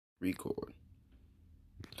Record.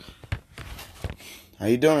 How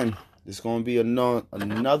you doing? This is gonna be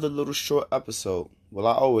another little short episode. Well,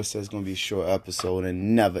 I always say it's gonna be a short episode,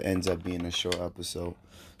 and never ends up being a short episode.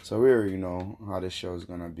 So we already know how this show is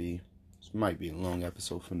gonna be. This might be a long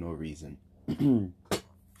episode for no reason.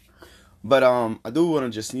 But I do want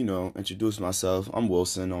to just introduce myself. I'm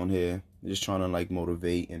Wilson on here, just trying to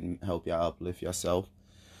motivate and help y'all uplift yourself.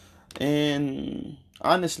 And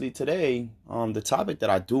honestly, today, the topic that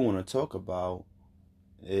I do want to talk about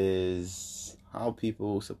is how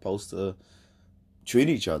people supposed to treat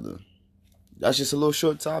each other. That's just a little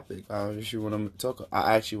short topic. I actually want to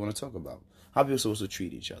talk about how people supposed to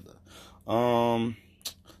treat each other.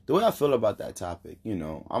 The way I feel about that topic,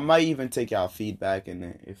 I might even take y'all feedback,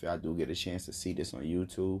 and if I do get a chance to see this on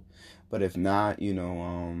YouTube. But if not,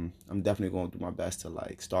 I'm definitely going to do my best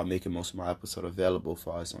to start making most of my episodes available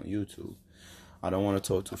for us on YouTube. I don't want to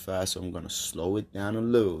talk too fast, so I'm going to slow it down a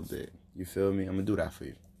little bit. You feel me? I'm going to do that for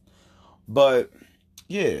you. But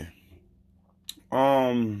yeah,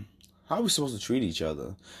 how are we supposed to treat each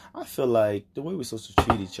other? I feel like the way we're supposed to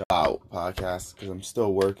treat each other out podcast, because I'm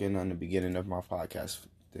still working on the beginning of my podcast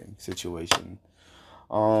situation.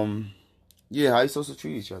 Yeah, how you supposed to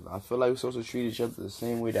treat each other? I feel like we're supposed to treat each other the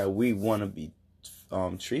same way that we want to be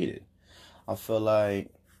treated. I feel like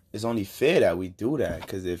it's only fair that we do that,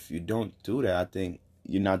 because if you don't do that, I think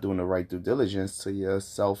you're not doing the right due diligence to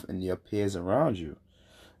yourself and your peers around you.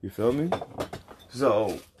 You feel me?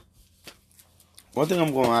 So, one thing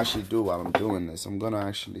I'm going to actually do while I'm doing this, I'm going to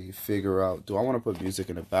actually figure out, do I want to put music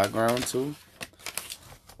in the background too?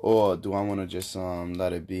 Or do I want to just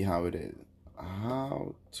let it be how it is?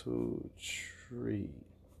 How to treat.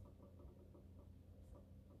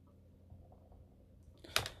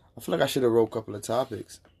 I feel like I should have wrote a couple of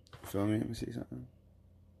topics. You feel me? Let me see something.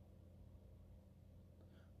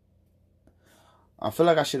 I feel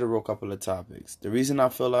like I should have wrote a couple of topics. The reason I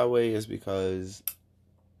feel that way is because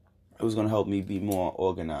it was going to help me be more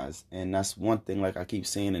organized. And that's one thing, I keep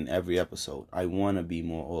saying in every episode. I want to be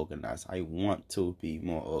more organized. I want to be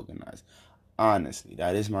more organized. Honestly,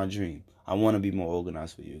 that is my dream. I want to be more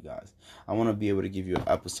organized for you guys. I want to be able to give you an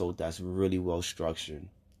episode that's really well structured,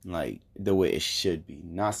 the way it should be.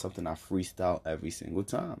 Not something I freestyle every single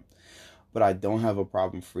time. But I don't have a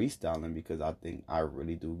problem freestyling because I think I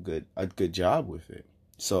really do a good job with it.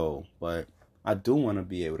 So, but I do want to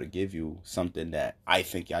be able to give you something that I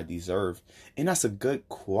think y'all deserve. And that's a good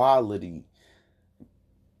quality,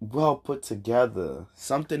 well put together.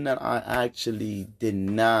 Something that I actually did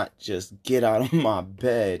not just get out of my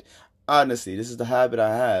bed. Honestly, this is the habit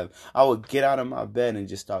I have. I would get out of my bed and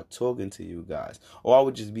just start talking to you guys. Or I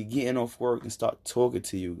would just be getting off work and start talking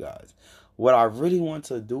to you guys. What I really want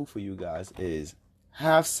to do for you guys is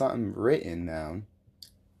have something written down,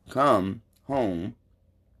 come home,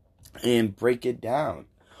 and break it down.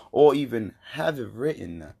 Or even have it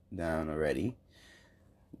written down already.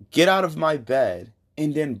 Get out of my bed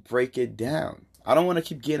and then break it down. I don't want to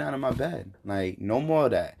keep getting out of my bed. No more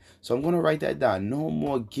of that. So I'm going to write that down. No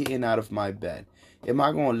more getting out of my bed. Am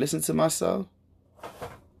I going to listen to myself?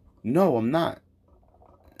 No, I'm not.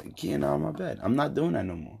 Getting out of my bed. I'm not doing that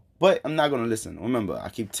no more. But I'm not going to listen. Remember, I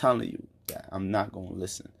keep telling you that I'm not going to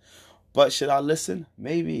listen. But should I listen?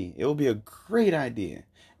 Maybe. It would be a great idea.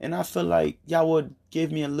 And I feel like y'all would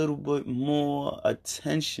give me a little bit more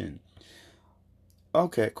attention.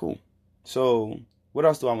 Okay, cool. So, what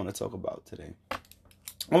else do I want to talk about today?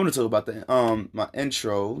 I want to talk about my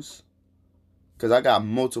intros, because I got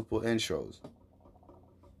multiple intros.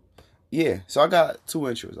 Yeah, so I got two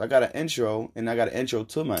intros. I got an intro, and I got an intro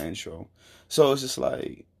to my intro. So it's just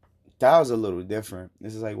that was a little different.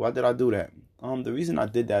 It's just why did I do that? The reason I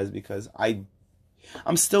did that is because I'm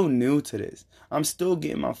still new to this. I'm still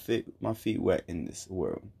getting my feet wet in this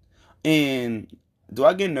world. And do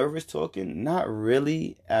I get nervous talking? Not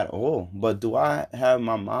really at all. But do I have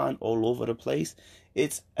my mind all over the place?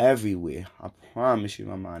 It's everywhere. I promise you,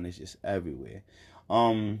 my mind is just everywhere.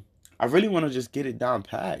 I really want to just get it down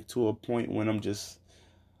packed to a point when I'm just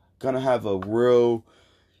gonna have a real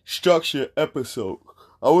structured episode.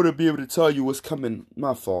 I wouldn't be able to tell you what's coming.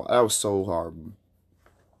 My fault. That was so horrible.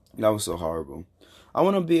 I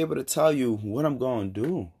want to be able to tell you what I'm going to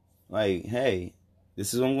do. Hey,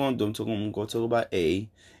 this is what I'm going to do. I'm going to talk about A,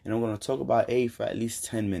 and I'm going to talk about A for at least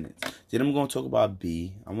 10 minutes. Then I'm going to talk about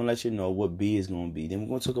B. I'm going to let you know what B is going to be. Then we're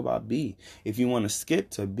going to talk about B. If you want to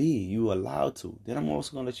skip to B, you're allowed to. Then I'm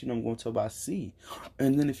also going to let you know I'm going to talk about C.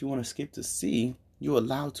 And then if you want to skip to C, you're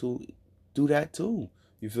allowed to do that too.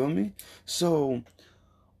 You feel me? So,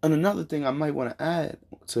 and another thing I might want to add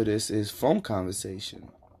to this is phone conversation.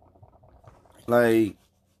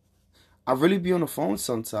 I I really be on the phone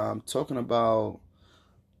sometime talking about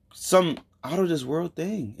some out of this world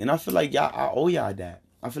thing. And I feel like I owe y'all that.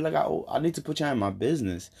 I feel like I need to put y'all in my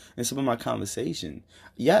business and some of my conversation.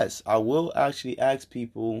 Yes, I will actually ask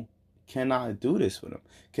people, can I do this for them?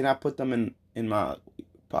 Can I put them in my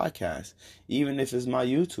podcast? Even if it's my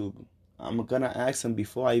YouTube. I'm gonna ask them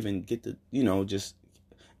before I even get to, just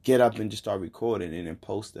get up and just start recording it and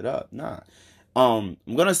post it up. Nah. I'm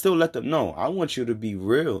gonna still let them know. I want you to be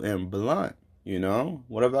real and blunt.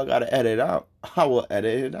 Whatever I gotta edit out, I will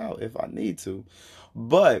edit it out if I need to.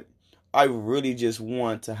 But I really just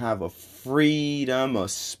want to have a freedom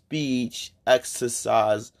of speech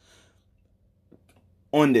exercise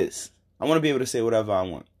on this. I want to be able to say whatever I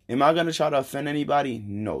want. Am I going to try to offend anybody?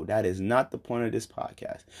 No, that is not the point of this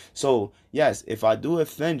podcast. So, yes, if I do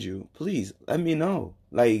offend you, please let me know.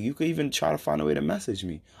 Like, you could even try to find a way to message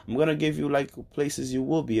me. I'm going to give you, places you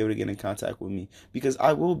will be able to get in contact with me. Because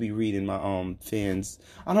I will be reading my fans.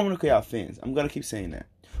 I don't want to call out fans. I'm going to keep saying that.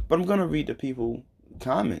 But I'm going to read the people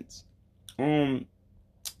comments.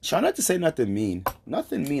 Try not to say nothing mean.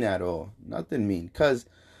 Nothing mean at all. Nothing mean. Because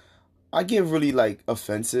I get really,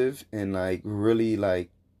 offensive and, really,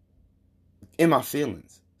 in my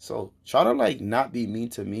feelings. So try to not be mean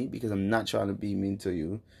to me, because I'm not trying to be mean to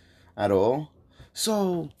you at all.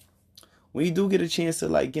 So when you do get a chance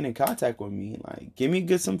to get in contact with me, give me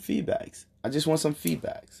some feedbacks. I just want some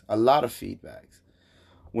feedbacks. A lot of feedbacks.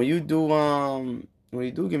 When you do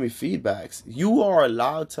give me feedbacks, you are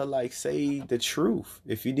allowed to say the truth.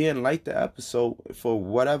 If you didn't like the episode for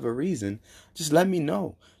whatever reason, just let me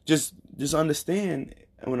know. Just understand,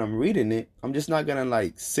 when I'm reading it, I'm just not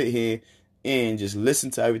gonna sit here and just listen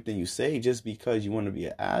to everything you say just because you want to be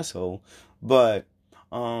an asshole. But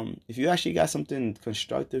if you actually got something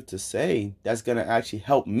constructive to say that's gonna actually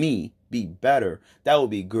help me be better, that would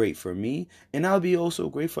be great for me, and that would be also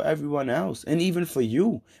great for everyone else, and even for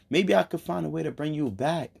you. Maybe I could find a way to bring you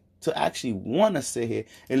back to actually want to sit here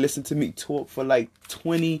and listen to me talk for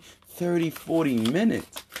 20, 30, 40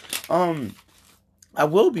 minutes. I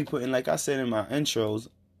will be putting, like I said in my intros,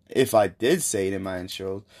 if I did say it in my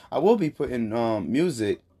intros, I will be putting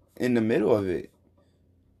music in the middle of it.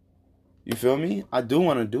 You feel me? I do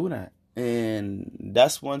want to do that. And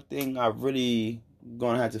that's one thing I really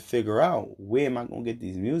going to have to figure out. Where am I going to get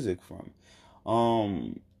these music from?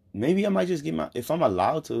 Maybe I might just if I'm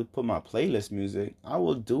allowed to put my playlist music, I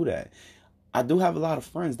will do that. I do have a lot of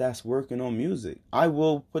friends that's working on music. I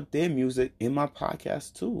will put their music in my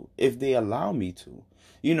podcast too, if they allow me to.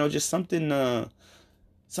 Just something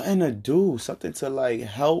to do, something to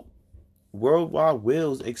help Worldwide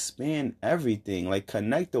Wills expand everything,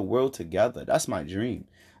 connect the world together. That's my dream.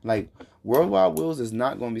 Worldwide Wills is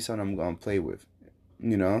not going to be something I'm going to play with,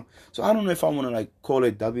 So I don't know if I want to call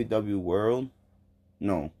it WW World.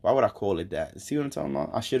 No, why would I call it that? See what I'm talking about?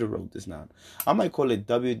 I should have wrote this down. I might call it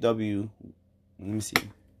WW. Let me see.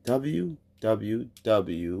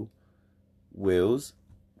 WWW Wills.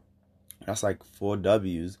 That's 4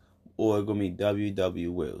 W's. Or it's going to be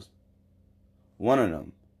WW Wills. One of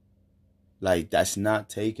them. That's not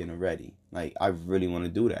taken already. I really want to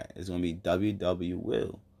do that. It's going to be WW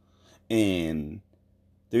Will. And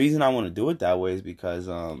the reason I want to do it that way is because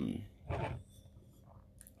I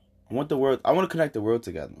want to connect the world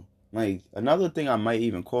together. Another thing I might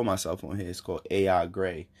even call myself on here is called AI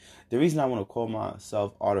Gray. The reason I want to call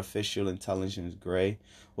myself Artificial Intelligence Gray,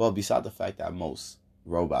 well, besides the fact that most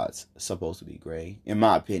robots are supposed to be gray, in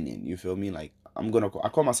my opinion, you feel me? I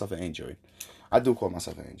call myself an android. I do call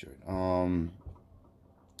myself an android.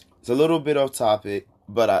 It's a little bit off topic,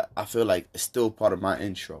 but I feel like it's still part of my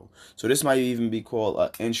intro. So this might even be called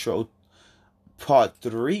an intro part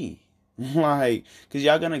 3. Because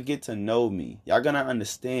y'all gonna get to know me. Y'all gonna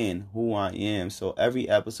understand who I am. So every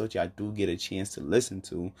episode y'all do get a chance to listen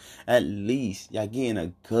to, at least y'all getting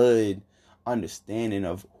a good understanding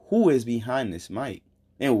of who is behind this mic.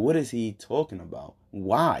 And what is he talking about?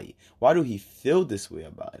 Why? Why do he feel this way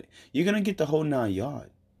about it? You're gonna get the whole 9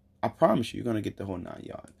 yards. I promise you're gonna get the whole 9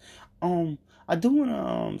 yards. I do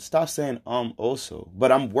wanna stop saying also,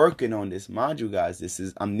 but I'm working on this. Mind you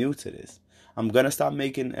guys, I'm new to this. I'm gonna stop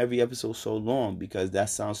making every episode so long because that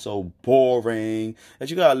sounds so boring that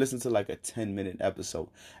you gotta listen to a 10-minute episode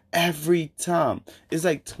every time. It's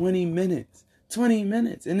 20 minutes. 20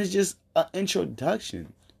 minutes. And it's just an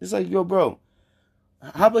introduction. It's yo, bro,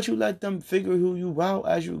 how about you let them figure who you out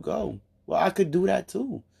as you go? Well, I could do that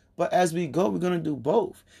too. But as we go, we're going to do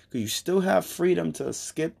both. Because you still have freedom to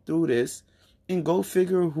skip through this and go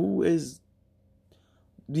figure who is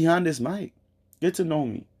behind this mic. Get to know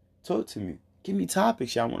me. Talk to me. Give me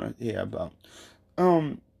topics y'all want to hear about.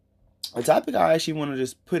 a topic I actually want to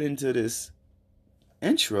just put into this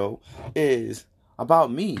intro is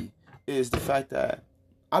about me, is the fact that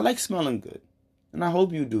I like smelling good. And I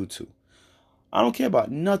hope you do too. I don't care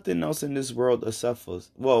about nothing else in this world except for,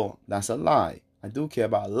 well, that's a lie. I do care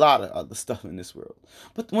about a lot of other stuff in this world.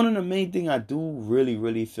 But one of the main things I do really,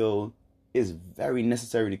 really feel is very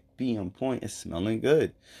necessary to be on point is smelling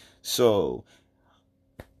good. So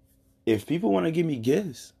if people want to give me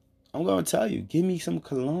gifts, I'm gonna tell you, give me some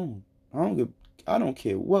cologne. I don't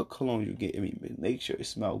care what cologne you get me, but make sure it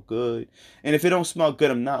smells good. And if it don't smell good,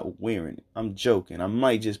 I'm not wearing it. I'm joking. I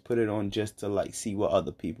might just put it on just to like see what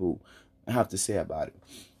other people have to say about it.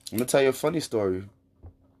 I'm gonna tell you a funny story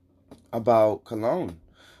about cologne.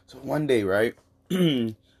 So one day, right?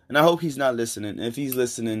 And I hope he's not listening. If he's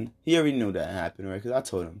listening, he already knew that happened, right? Because I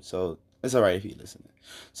told him. So it's all right if he's listening.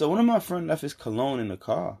 So one of my friends left his cologne in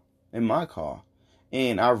my car.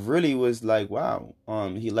 And I really was like, wow,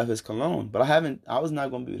 he left his cologne. But I was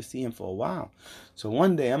not going to be able to see him for a while. So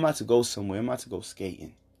one day I'm about to go somewhere. I'm about to go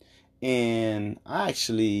skating. And I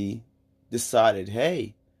actually decided,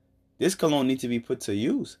 hey, this cologne needs to be put to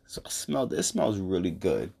use. So I smelled it. It smells really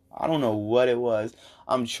good. I don't know what it was.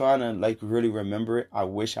 I'm trying to like really remember it. I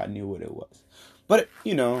wish I knew what it was. But,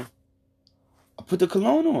 I put the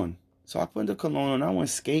cologne on. So I put the cologne on. I went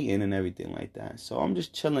skating and everything like that. So I'm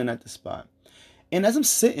just chilling at the spot. And as I'm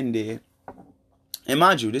sitting there, and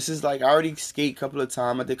mind you, this is like I already skate a couple of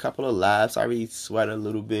times. I did a couple of laps. I already sweat a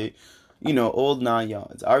little bit. All 9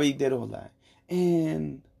 yards. I already did all that.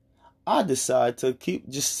 And I decided to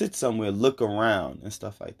just sit somewhere, look around and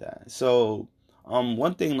stuff like that. So,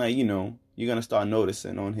 one thing like, you're going to start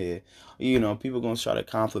noticing on here, people going to try to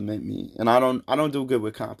compliment me, and I don't do good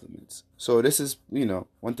with compliments. So this is,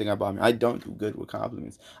 one thing about me. I don't do good with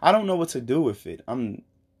compliments. I don't know what to do with it. I'm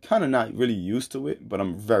kind of not really used to it, but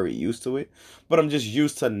I'm very used to it. But I'm just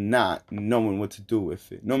used to not knowing what to do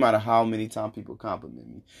with it. No matter how many times people compliment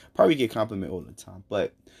me. Probably get complimented all the time,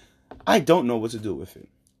 but I don't know what to do with it.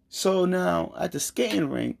 So now at the skating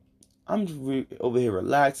rink, I'm over here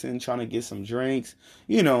relaxing, trying to get some drinks.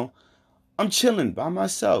 I'm chilling by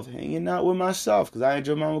myself, hanging out with myself because I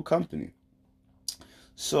enjoy my own company.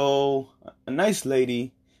 So a nice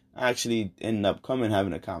lady actually ended up coming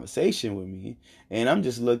having a conversation with me. And I'm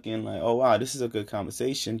just looking like, oh, wow, this is a good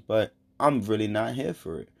conversation, but I'm really not here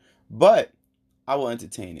for it. But I will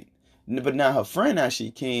entertain it. But now her friend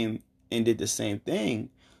actually came and did the same thing.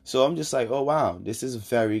 So I'm just like, oh, wow, this is a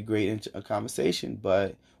very great conversation.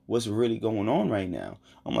 But what's really going on right now?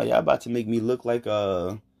 I'm like, y'all about to make me look like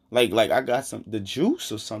like I got the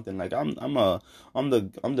juice or something. Like I'm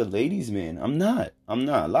the ladies' man. I'm not.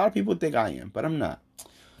 A lot of people think I am, but I'm not.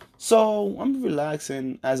 So I'm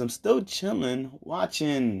relaxing as I'm still chilling,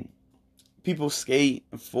 watching people skate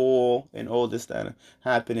and fall and all this that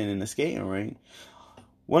happening in the skating rink.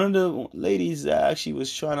 One of the ladies that actually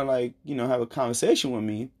was trying to have a conversation with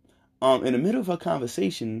me, in the middle of her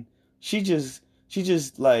conversation, she just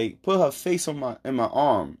like put her face on my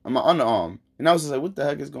arm, on my underarm. And I was just like, what the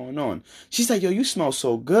heck is going on? She's like, yo, you smell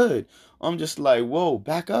so good. I'm just like, whoa,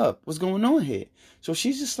 back up. What's going on here? So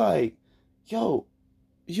she's just like, yo,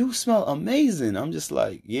 you smell amazing. I'm just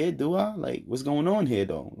like, yeah, do I? Like, what's going on here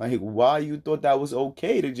though? Like, why you thought that was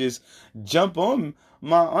okay to just jump on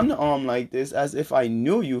my underarm like this as if I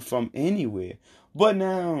knew you from anywhere? But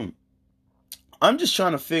now I'm just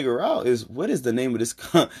trying to figure out is what is the name of this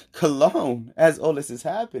cologne as all this is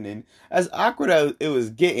happening. As awkward as it was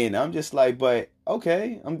getting, I'm just like, but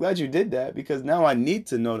okay, I'm glad you did that because now I need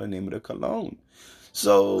to know the name of the cologne.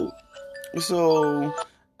 So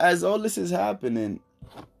as all this is happening,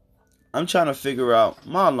 I'm trying to figure out,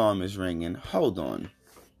 my alarm is ringing. Hold on.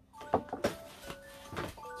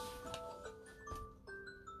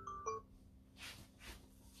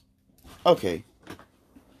 Okay.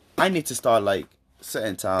 I need to start like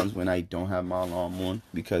certain times when I don't have my alarm on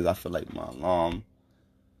because I feel like my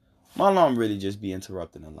alarm really just be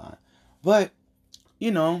interrupting a lot. But,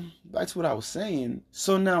 back to what I was saying.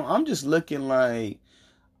 So now I'm just looking like,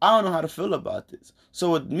 I don't know how to feel about this.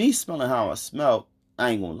 So with me smelling how I smell,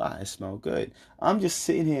 I ain't gonna lie, it smell good. I'm just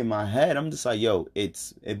sitting here in my head. I'm just like, yo,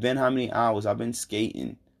 it been how many hours I've been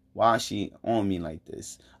skating. Why is she on me like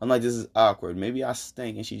this? I'm like, this is awkward. Maybe I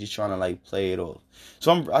stink and she just trying to like play it off.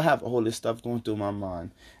 So I have all this stuff going through my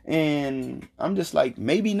mind. And I'm just like,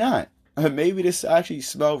 maybe not. Maybe this actually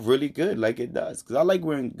smells really good like it does. Because I like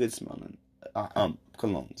wearing good smelling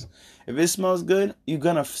colognes. If it smells good, you're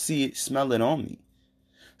gonna see it, smell it on me.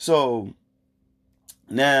 So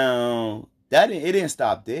now it didn't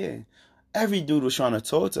stop there. Every dude was trying to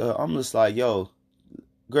talk to her. I'm just like, yo,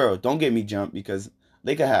 girl, don't get me jumped because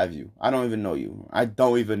They could have you. I don't even know you. I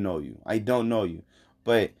don't even know you. I don't know you.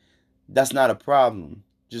 But that's not a problem.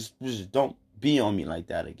 Just don't be on me like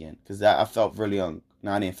that again. Because I felt really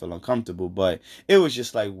I didn't feel uncomfortable, but it was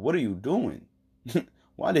just like, what are you doing?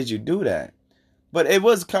 Why did you do that? But it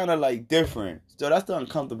was kind of like different. So that's the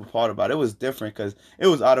uncomfortable part about it. It was different because it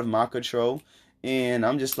was out of my control. And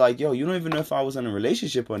I'm just like, yo, you don't even know if I was in a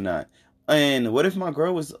relationship or not. And what if my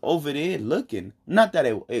girl was over there looking? Not that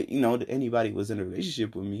anybody was in a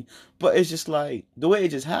relationship with me, but it's just like the way it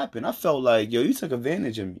just happened. I felt like, yo, you took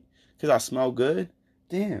advantage of me because I smell good.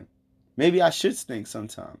 Damn, maybe I should stink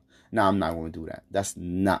sometime. Nah, I'm not going to do that. That's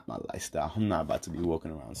not my lifestyle. I'm not about to be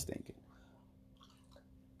walking around stinking.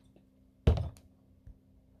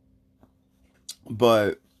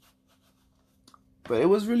 But it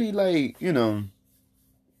was really like, it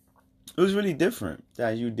was really different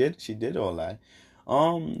that she did all that.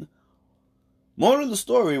 Moral of the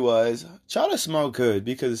story was, try to smell good,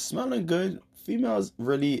 because smelling good, females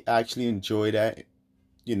really actually enjoy that,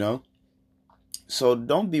 So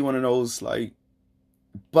don't be one of those, like,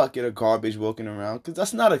 bucket of garbage walking around, because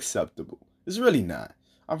that's not acceptable. It's really not.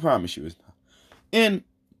 I promise you it's not. And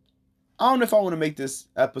I don't know if I want to make this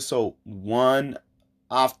episode one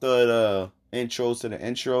after the intros to the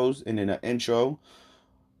intros, and then the intro,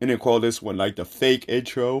 and then call this one like the fake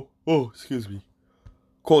intro. Oh, excuse me.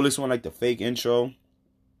 Call this one like the fake intro.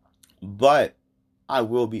 But I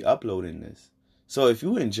will be uploading this. So if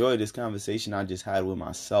you enjoy this conversation I just had with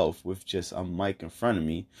myself with just a mic in front of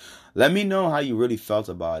me, let me know how you really felt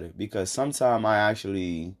about it. Because sometimes I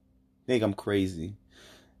actually think I'm crazy.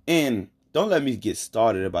 And don't let me get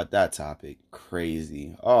started about that topic.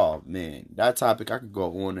 Crazy. Oh, man. That topic, I could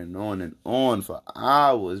go on and on and on for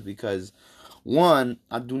hours. Because, one,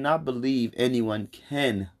 I do not believe anyone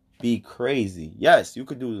can be crazy. Yes, you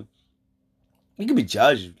can be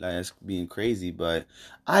judged as being crazy, but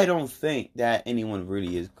I don't think that anyone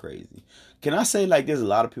really is crazy. Can I say, like, there's a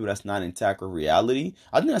lot of people that's not intact with reality?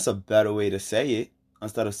 I think that's a better way to say it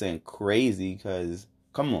instead of saying crazy, because,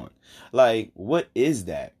 come on. Like, what is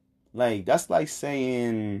that? Like, that's like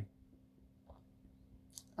saying,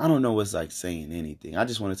 I don't know what's like saying anything. I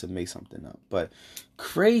just wanted to make something up. But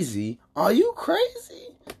crazy? Are you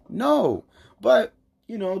crazy? No. But,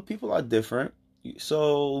 people are different.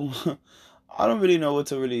 So I don't really know what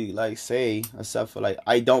to really like say, except for like,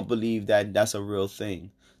 I don't believe that that's a real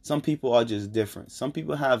thing. Some people are just different. Some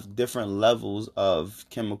people have different levels of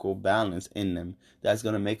chemical balance in them that's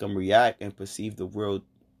going to make them react and perceive the world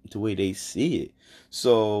the way they see it.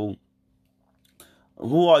 So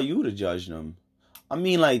who are you to judge them? I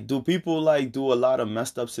mean, like, do people like do a lot of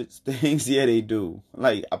messed up things? Yeah, they do.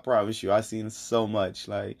 Like, I promise you, I've seen so much.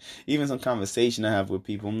 Like, even some conversation I have with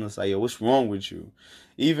people, I'm just like, yo, what's wrong with you?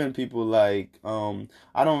 Even people like,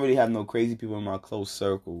 I don't really have no crazy people in my close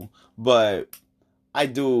circle, but I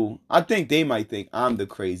do. I think they might think I'm the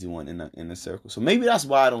crazy one in the circle. So maybe that's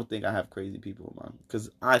why I don't think I have crazy people around, because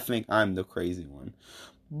I think I'm the crazy one.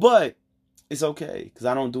 But it's okay, because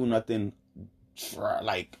I don't do nothing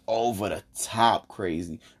like over the top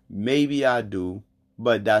crazy. Maybe I do,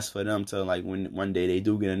 but that's for them to, like, when one day they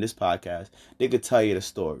do get in this podcast, they could tell you the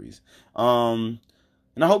stories. And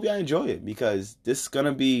I hope y'all enjoy it, because this is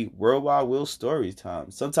gonna be Worldwide Will story time.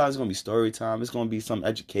 Sometimes it's gonna be story time, it's gonna be some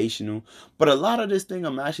educational, but a lot of this thing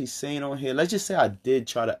I'm actually saying on here, let's just say I did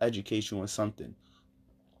try to educate you on something.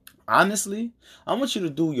 Honestly, I want you to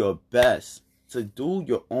do your best to do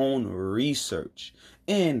your own research.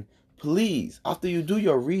 And please, after you do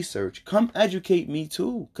your research, come educate me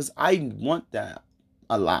too, because I want that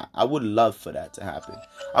a lot. I would love for that to happen.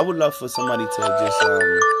 I would love for somebody to just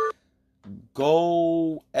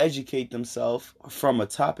go educate themselves from a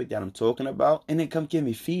topic that I'm talking about, and then come give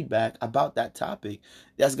me feedback about that topic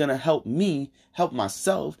that's going to help me, help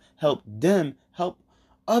myself, help them, help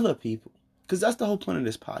other people. Because that's the whole point of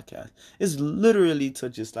this podcast. It's literally to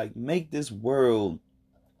just like make this world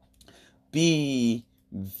be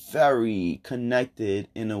very connected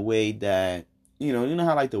in a way that, you know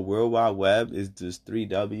how like the World Wide Web is just 3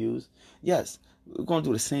 W's? Yes, we're going to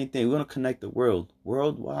do the same thing. We're going to connect the world.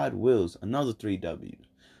 Worldwide Wills, another 3 W's.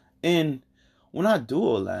 And when I do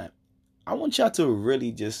all that, I want y'all to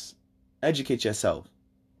really just educate yourself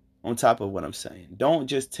on top of what I'm saying. Don't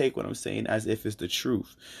just take what I'm saying as if it's the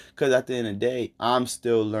truth. Because at the end of the day, I'm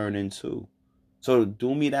still learning too. So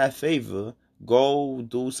do me that favor. Go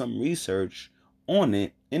do some research on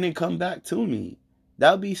it and then come back to me.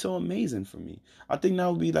 That would be so amazing for me. I think that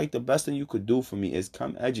would be like the best thing you could do for me, is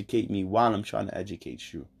come educate me while I'm trying to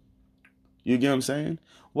educate you. You get what I'm saying?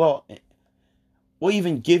 Well, or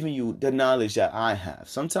even giving you the knowledge that I have.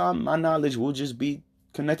 Sometimes my knowledge will just be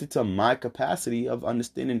connected to my capacity of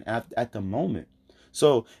understanding at the moment.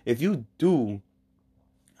 So if you do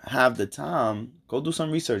have the time, go do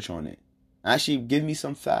some research on it. Actually, give me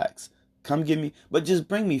some facts. Come give me, but just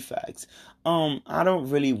bring me facts. I don't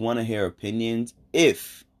really want to hear opinions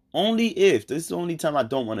only if, this is the only time I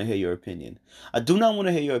don't want to hear your opinion. I do not want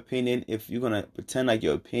to hear your opinion if you're going to pretend like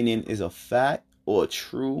your opinion is a fact or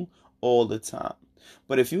true all the time.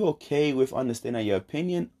 But if you're okay with understanding your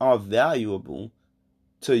opinion are valuable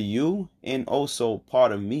to you, and also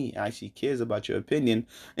part of me actually cares about your opinion,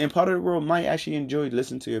 and part of the world might actually enjoy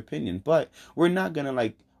listening to your opinion, but we're not gonna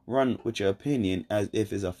like run with your opinion as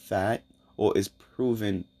if it's a fact or is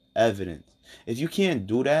proven evidence. If you can't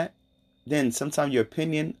do that, then sometimes your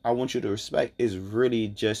opinion, I want you to respect, is really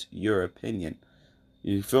just your opinion.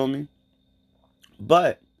 You feel me?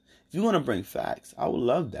 But if you want to bring facts, I would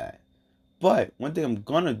love that. But one thing I'm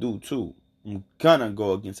gonna do too, I'm gonna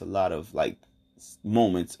go against a lot of like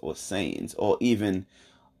moments or sayings or even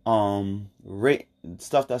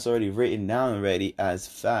stuff that's already written down already as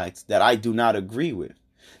facts that I do not agree with.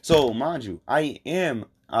 So mind you, I am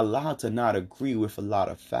allowed to not agree with a lot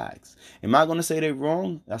of facts. Am I going to say they're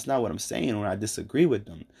wrong? That's not what I'm saying when I disagree with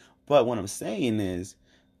them. But what I'm saying is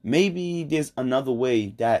maybe there's another way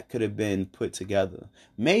that could have been put together.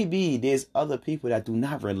 Maybe there's other people that do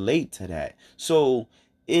not relate to that. So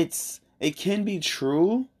it can be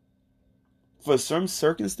true for some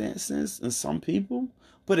circumstances and some people,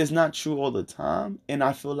 but it's not true all the time. And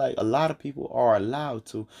I feel like a lot of people are allowed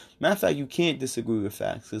to. Matter of fact, you can't disagree with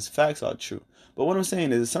facts because facts are true. But what I'm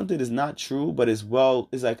saying is something that's not true, but it's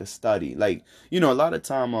like a study. Like, a lot of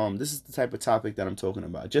time, this is the type of topic that I'm talking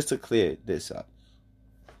about. Just to clear this up.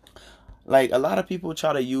 Like, a lot of people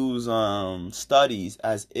try to use studies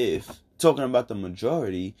as if, talking about the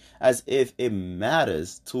majority, as if it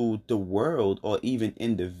matters to the world or even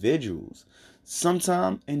individuals.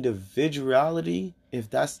 Sometimes individuality, if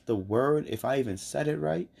that's the word, if I even said it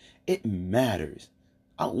right, it matters.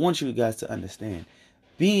 I want you guys to understand.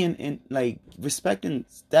 Being in, like, respecting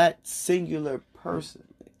that singular person.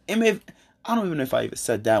 I don't even know if I even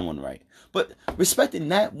said that one right. But respecting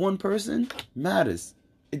that one person matters.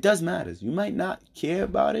 It does matter. You might not care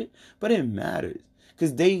about it, but it matters.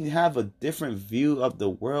 Because they have a different view of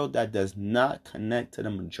the world that does not connect to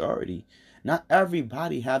the majority. Not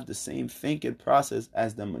everybody have the same thinking process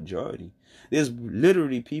as the majority. There's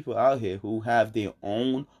literally people out here who have their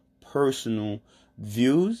own personal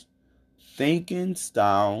views, thinking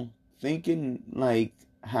style, thinking like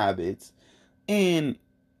habits, and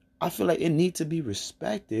I feel like it needs to be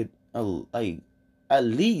respected, like at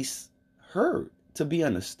least heard, to be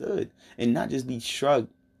understood, and not just be shrugged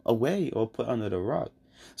away or put under the rug.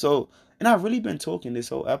 So, and I've really been talking this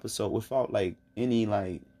whole episode without like any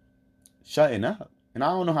like shutting up. And I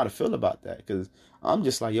don't know how to feel about that because I'm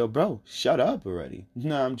just like, yo, bro, shut up already.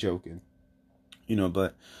 Nah, I'm joking.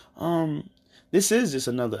 But this is just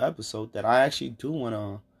another episode that I actually do want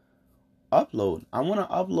to upload. I want to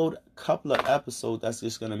upload a couple of episodes that's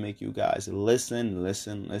just going to make you guys listen. And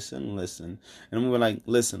I'm going to like,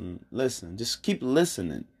 listen. Just keep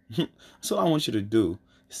listening. That's what I want you to do.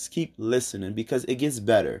 Just keep listening because it gets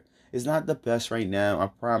better. It's not the best right now, I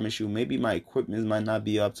promise you. Maybe my equipment might not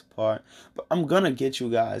be up to par, but I'm going to get you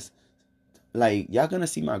guys, like, y'all going to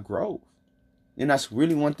see my growth. And that's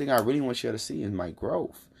really one thing I really want you to see is my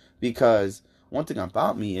growth. Because one thing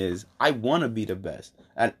about me is I want to be the best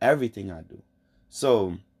at everything I do.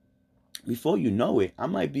 So before you know it, I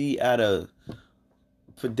might be at a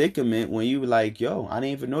predicament when you like, yo, I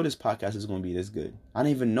didn't even know this podcast is going to be this good. I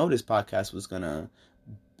didn't even know this podcast was going to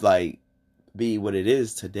like be what it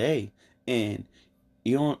is today. And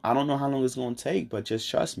I don't know how long it's going to take, but just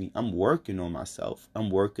trust me. I'm working on myself. I'm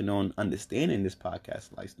working on understanding this podcast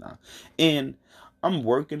lifestyle. And I'm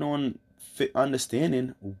working on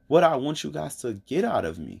understanding what I want you guys to get out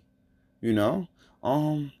of me. And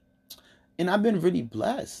I've been really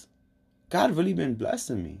blessed. God really been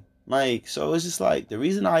blessing me. Like, so it's just like the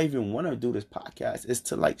reason I even want to do this podcast is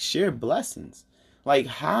to like share blessings. Like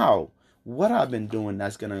what I've been doing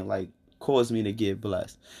that's gonna like cause me to get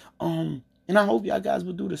blessed. And I hope y'all guys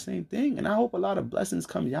will do the same thing. And I hope a lot of blessings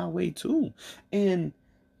come y'all way too. And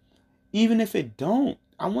even if it don't,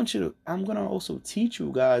 I'm going to also teach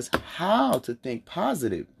you guys how to think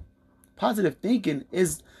positive. Positive thinking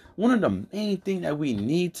is one of the main things that we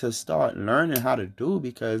need to start learning how to do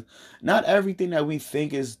because not everything that we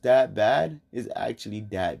think is that bad is actually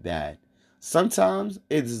that bad. Sometimes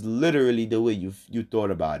it's literally the way you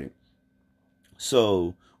thought about it.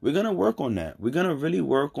 So we're going to work on that. We're going to really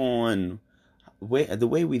work on the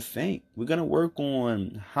way we think. We're going to work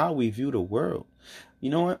on how we view the world. You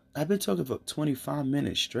know what? I've been talking for 25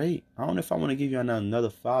 minutes straight. I don't know if I want to give you another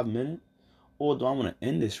 5 minutes, or do I want to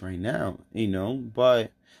end this right now,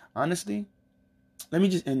 But honestly, let me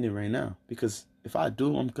just end it right now, because if I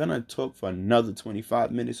do, I'm going to talk for another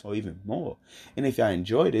 25 minutes or even more. And if y'all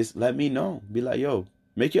enjoy this, let me know. Be like, yo,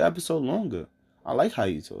 make your episode longer. I like how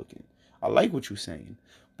you talking. I like what you're saying.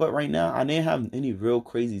 But right now, I didn't have any real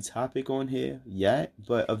crazy topic on here yet.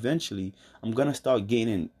 But eventually, I'm going to start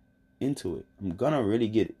getting into it. I'm going to really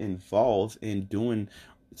get involved in doing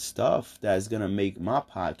stuff that's going to make my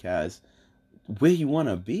podcast where you want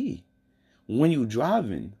to be. When you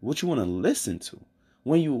driving, what you want to listen to.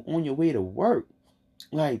 When you on your way to work.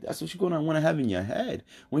 Like, that's what you're going to want to have in your head.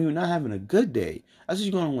 When you're not having a good day, that's what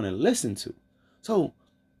you're going to want to listen to. So,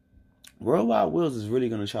 Worldwide Wills is really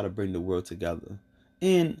going to try to bring the world together.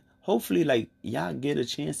 And hopefully, like, y'all get a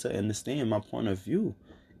chance to understand my point of view.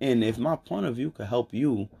 And if my point of view could help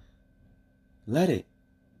you, let it.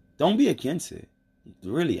 Don't be against it.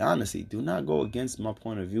 Really, honestly, do not go against my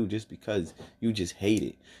point of view just because you just hate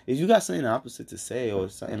it. If you got something opposite to say, or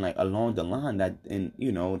something like along the line that, and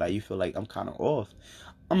that you feel like I'm kind of off,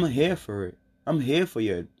 I'm here for it. I'm here for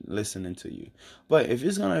your listening to you. But if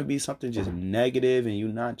it's gonna be something just negative and you're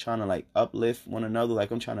not trying to like uplift one another,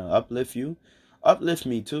 like I'm trying to uplift you, uplift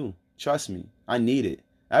me too. Trust me, I need it.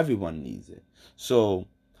 Everyone needs it. So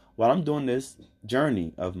while I'm doing this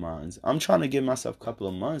journey of mine, I'm trying to give myself a couple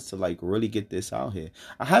of months to like really get this out here.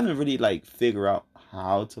 I haven't really like figured out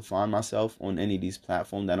how to find myself on any of these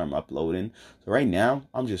platforms that I'm uploading. So right now,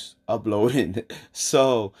 I'm just uploading.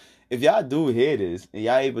 So if y'all do hear this and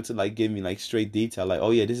y'all able to like give me like straight detail, like,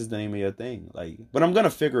 oh yeah, this is the name of your thing. Like, but I'm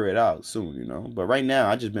gonna figure it out soon, But right now,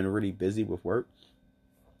 I just been really busy with work.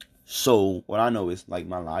 So what I know is like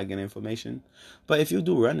my login information. But if you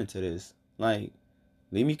do run into this, like,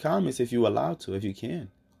 leave me comments if you allowed to, if you can.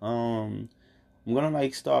 I'm gonna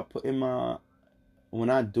like start putting when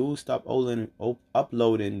I do stop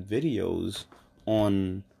uploading videos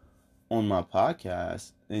on my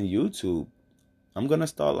podcast and YouTube, I'm gonna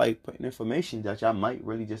start like putting information that y'all might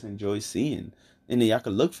really just enjoy seeing, and then y'all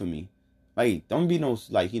can look for me. Like, don't be no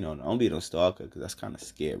don't be no stalker, because that's kind of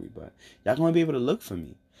scary. But y'all gonna be able to look for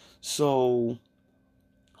me. So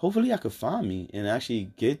hopefully y'all can find me and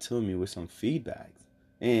actually get to me with some feedback.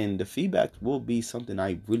 And the feedback will be something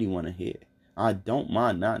I really want to hear. I don't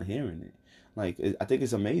mind not hearing it. Like, I think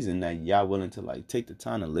it's amazing that y'all willing to like take the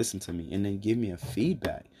time to listen to me and then give me a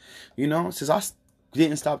feedback. Since I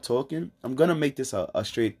didn't stop talking, I'm gonna make this a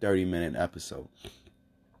straight 30-minute episode.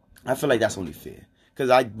 I feel like that's only fair,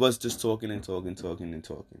 because I was just talking and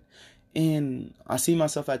talking. And I see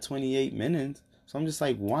myself at 28 minutes. So I'm just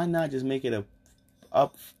like, why not just make it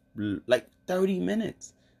up like 30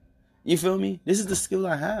 minutes? You feel me? This is the skill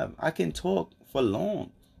I have. I can talk for long,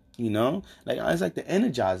 Like, it's like the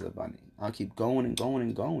Energizer Bunny. I'll keep going and going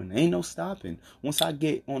and going. Ain't no stopping. Once I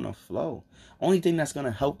get on a flow. Only thing that's going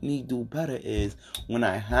to help me do better is when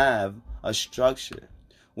I have a structure.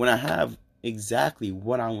 When I have exactly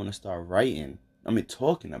what I want to start writing.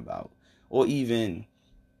 Talking about. Or even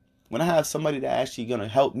when I have somebody that actually going to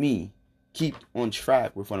help me keep on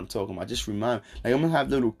track with what I'm talking about. Just remind, like, I'm gonna have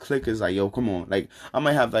little clickers like, yo, come on. Like, I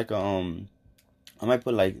might have like I might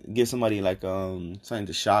put like, give somebody like something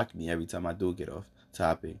to shock me every time I do get off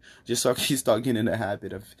topic, just so I can start getting in the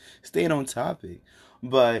habit of staying on topic.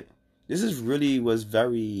 But this was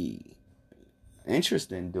very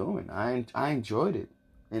interesting doing. I enjoyed it,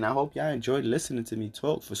 and I hope y'all enjoyed listening to me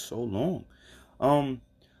talk for so long.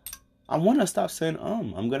 I want to stop saying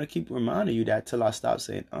I'm going to keep reminding you that till I stop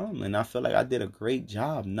saying and I feel like I did a great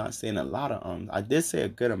job not saying a lot of I did say a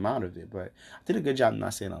good amount of it, but I did a good job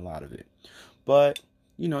not saying a lot of it. But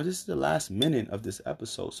this is the last minute of this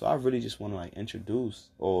episode, so I really just want to like introduce,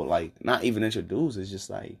 or like not even introduce, it's just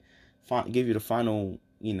like give you the final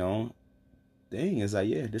thing. Is like,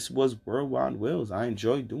 yeah, this was Worldwide Wills. I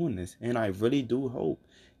enjoyed doing this, and I really do hope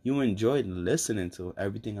you enjoyed listening to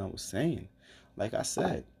everything I was saying. Like I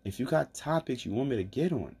said, if you got topics you want me to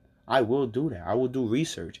get on, I will do that. I will do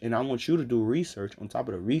research, and I want you to do research on top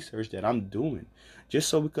of the research that I'm doing, just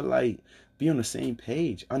so we could like be on the same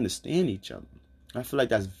page, understand each other. I feel like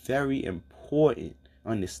that's very important.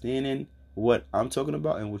 Understanding what I'm talking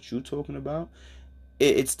about and what you're talking about,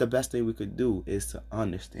 it's the best thing we could do is to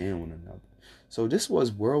understand one another. So this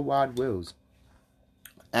was Worldwide Wills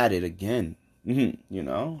at it again, and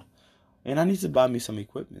I need to buy me some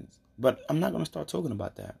equipment. But I'm not going to start talking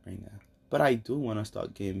about that right now. But I do want to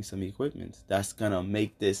start getting me some equipment that's going to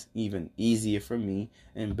make this even easier for me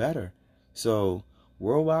and better. So,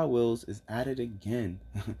 Worldwide Wills is at it again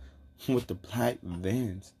with the black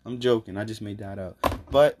Vans. I'm joking. I just made that up.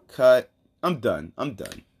 But, cut. I'm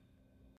done.